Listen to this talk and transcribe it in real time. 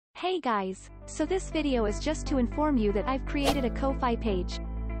Hey guys, so this video is just to inform you that I've created a Ko-Fi page.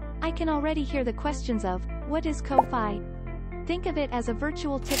 I can already hear the questions of, what is Ko-Fi? Think of it as a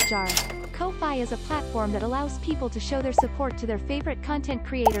virtual tip jar. Ko-Fi is a platform that allows people to show their support to their favorite content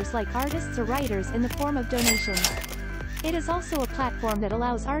creators like artists or writers in the form of donations. It is also a platform that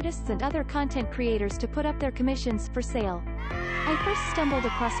allows artists and other content creators to put up their commissions for sale. I first stumbled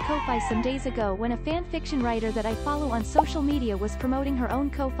across Ko-Fi some days ago when a fan fiction writer that I follow on social media was promoting her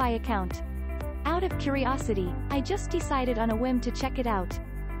own Ko-Fi account. Out of curiosity, I just decided on a whim to check it out.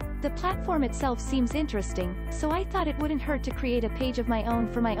 The platform itself seems interesting, so I thought it wouldn't hurt to create a page of my own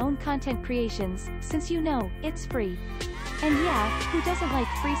for my own content creations, since you know, it's free. And yeah, who doesn't like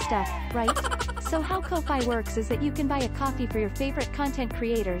free stuff, right? So how Ko-Fi works is that you can buy a coffee for your favorite content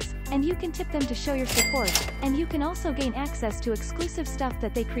creators, and you can tip them to show your support, and you can also gain access to exclusive stuff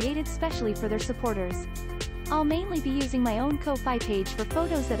that they created specially for their supporters. I'll mainly be using my own Ko-Fi page for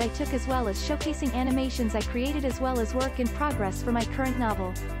photos that I took as well as showcasing animations I created as well as work in progress for my current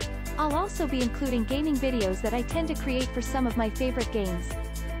novel. I'll also be including gaming videos that I tend to create for some of my favorite games.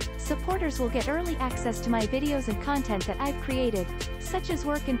 Supporters will get early access to my videos and content that I've created, such as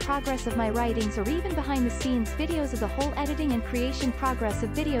work in progress of my writings or even behind the scenes videos of the whole editing and creation progress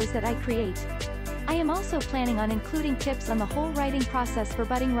of videos that I create. I am also planning on including tips on the whole writing process for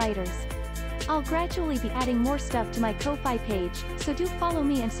budding writers. I'll gradually be adding more stuff to my Ko-Fi page, so do follow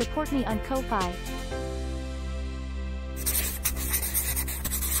me and support me on Ko-Fi.